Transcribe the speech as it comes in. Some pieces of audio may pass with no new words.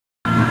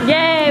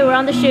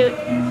on the shoot.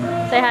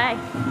 Say hi.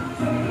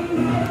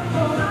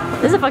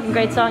 This is a fucking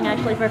great song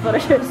actually for a photo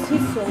shoot.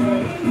 He's so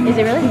good. Is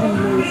he really? He's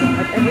amazing.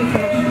 Like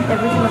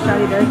every single shot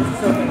he does is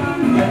so good.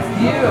 That's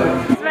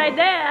you. It's right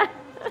there.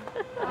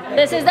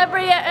 This is the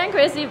Bria and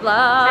Chrissy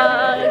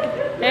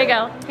vlog. Here you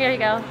go. Here you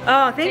go.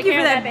 Oh, thank you for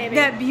care of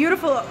that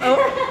beautiful,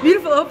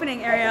 beautiful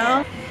opening,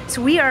 Ariel.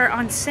 So we are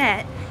on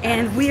set,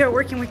 and we are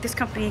working with this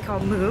company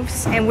called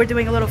Moves, and we're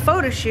doing a little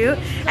photo shoot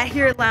at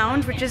Here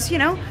Lounge, which is, you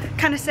know,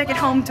 kind of second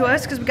home to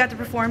us because we got to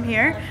perform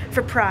here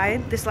for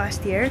Pride this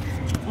last year,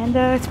 and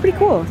it's pretty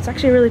cool. It's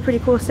actually a really pretty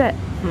cool set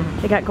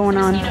they got going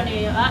on.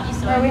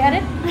 Where are we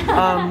headed?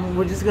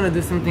 We're just gonna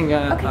do something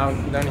out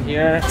down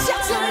here.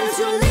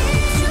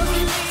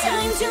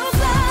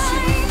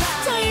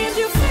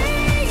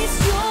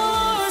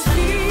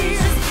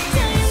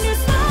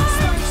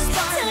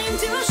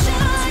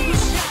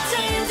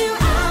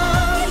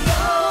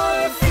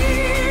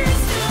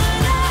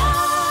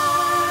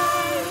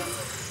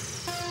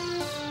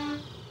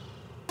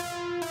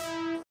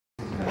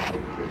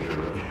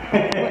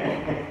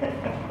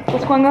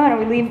 What's going on? Are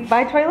we leaving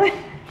by toilet?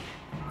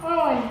 Well,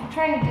 I'm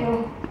trying to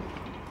do,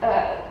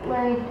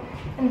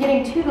 I'm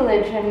getting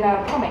tutelage and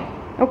plumbing.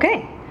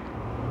 Okay.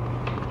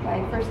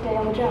 My first day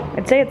on the job.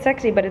 I'd say it's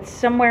sexy, but it's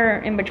somewhere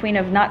in between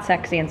of not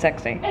sexy and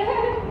sexy.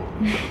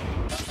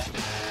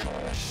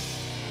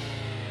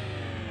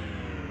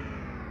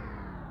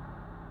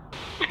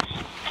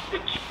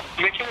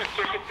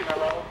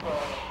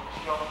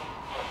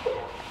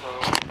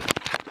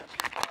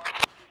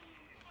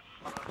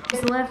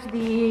 Just left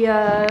the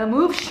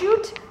move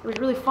shoot. It was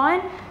really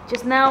fun.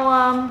 Just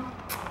now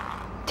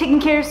taking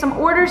care of some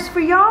orders for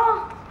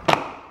y'all.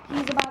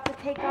 He's about to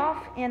take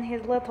off in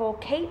his little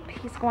cape.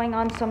 He's going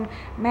on some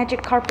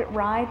magic carpet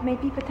ride,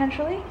 maybe,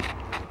 potentially.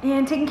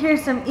 And taking care of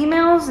some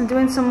emails and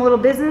doing some little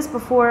business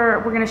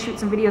before we're gonna shoot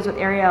some videos with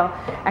Ariel.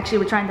 Actually,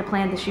 we're trying to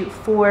plan to shoot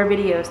 4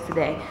 videos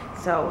today.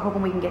 So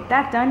hoping we can get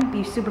that done,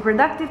 be super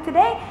productive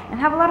today,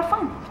 and have a lot of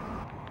fun.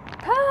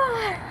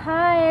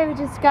 Hi, I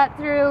just got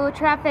through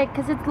traffic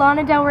because it's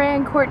Lana Del Rey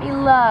and Courtney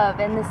Love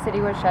and the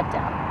city was shut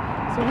down.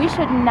 So we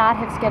should not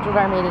have scheduled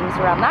our meetings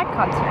around that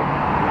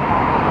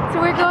concert. So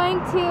we're going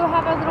to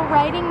have a little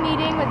writing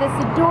meeting with this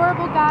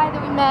adorable guy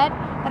that we met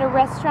at a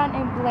restaurant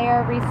in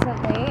Blair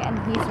recently, and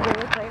he's a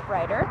really great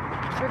writer.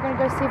 So we're going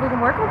to go see if we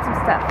can work on some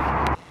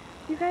stuff.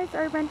 You guys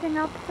are renting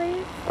out the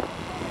place?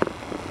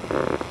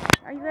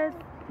 Are you guys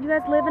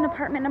live in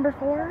apartment number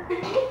 4?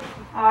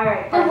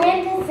 Alright. The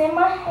wind is in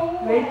my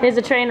hair. Here's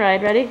a train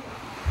ride. Ready?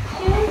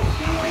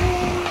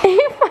 He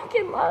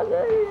fucking loves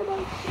it.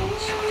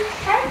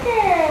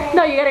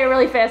 No, you gotta go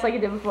really fast like you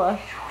did before.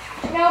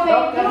 No,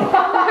 babe, you don't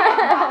know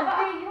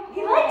him.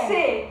 He likes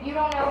it. You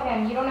don't know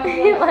him. You don't know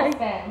He who likes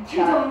been.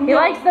 He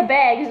likes the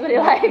bag, is what he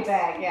likes.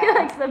 bag, yeah. He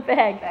likes the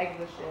bag. Bags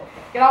of shit.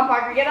 Get on,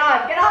 Parker. Get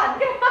on. Get on.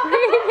 Get on. Oh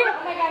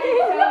my god, he's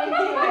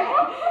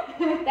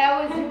so into it. That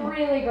was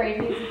really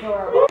great. He's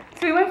adorable.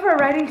 So we went for a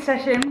writing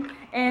session,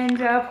 and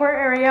poor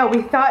Ariel,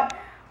 we thought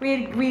I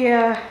think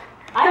we're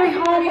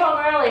gonna be home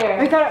earlier.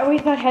 we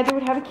thought Heather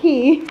would have a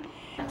key.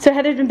 So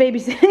Heather's been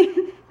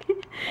babysitting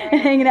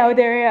and hanging out with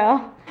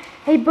Ariel.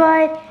 Hey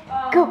bud,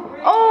 go.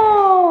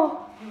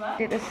 Oh!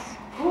 Do this.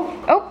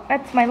 Oh,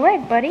 that's my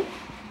leg, buddy.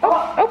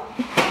 Oh.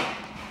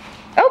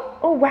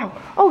 Oh, wow.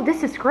 Oh,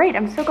 this is great.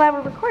 I'm so glad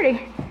we're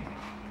recording.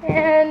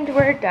 And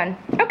we're done.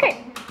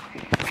 Okay.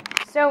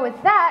 So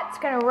with that, it's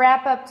gonna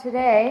wrap up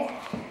today.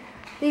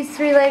 These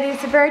 3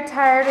 ladies are very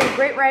tired of a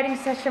great writing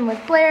session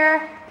with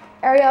Blair.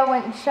 Ariel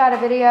went and shot a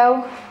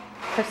video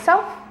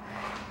herself.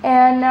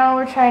 And now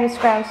we're trying to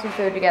scrounge some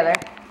food together.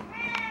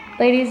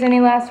 Ladies,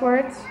 any last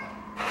words?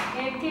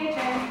 In the kitchen.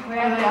 We're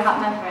having a hot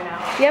mess right now.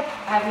 Yep.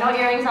 I have no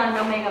earrings on,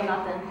 no makeup,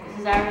 nothing. This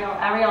is Ariel.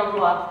 Ariel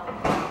raw.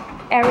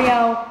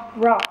 Ariel,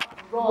 raw.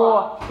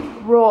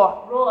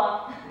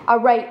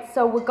 Alright,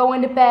 so we're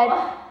going to bed.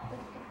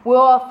 We're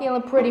all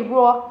feeling pretty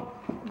raw.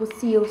 We'll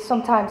see you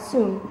sometime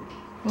soon.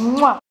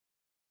 Mwah.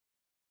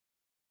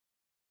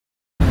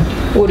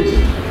 What is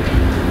it?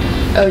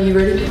 Oh, you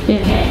ready?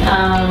 Okay,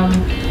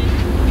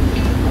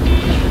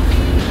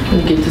 Let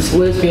me get this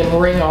lesbian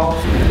ring off.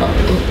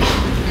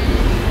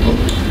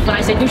 when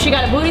I say, do she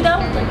got a booty though?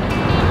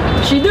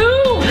 She do!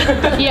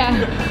 Yeah.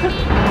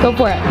 Go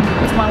for it.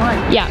 It's my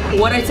line. Yeah.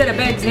 What I said, a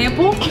bad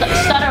example?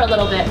 Stutter a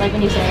little bit, like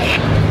when you say it.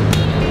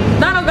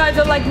 Not all guys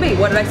are like me.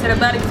 What did I say, a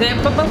bad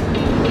example? No.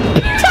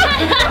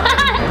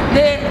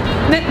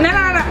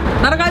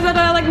 Not all guys are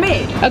like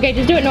me. Okay,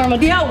 just do it normal.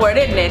 The L word,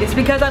 isn't it? It's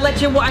because I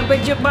let you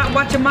watch your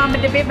mom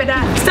and the baby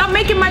die. Stop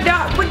making my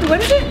dog. What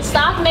is it?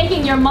 Stop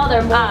making your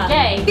mother more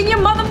gay. Making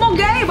your mother more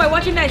gay by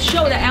watching that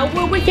show, the L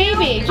word with you.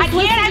 Baby, I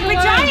can't.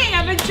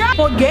 I've been trying.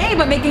 More gay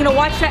by making her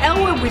watch the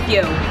L word with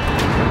you.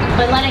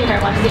 But letting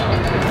her watch the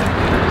old.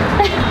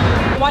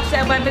 Watch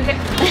that.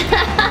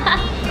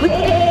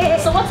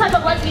 So what type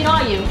of lesbian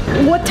are you?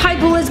 What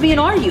type of lesbian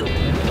are you?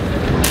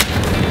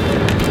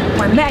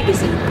 My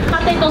magazine.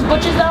 Not think those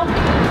butches though?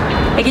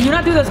 Hey, can you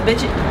not do those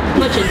bitches?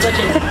 Butches.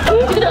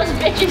 Do those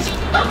bitches.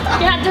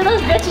 Yeah, do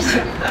those bitches.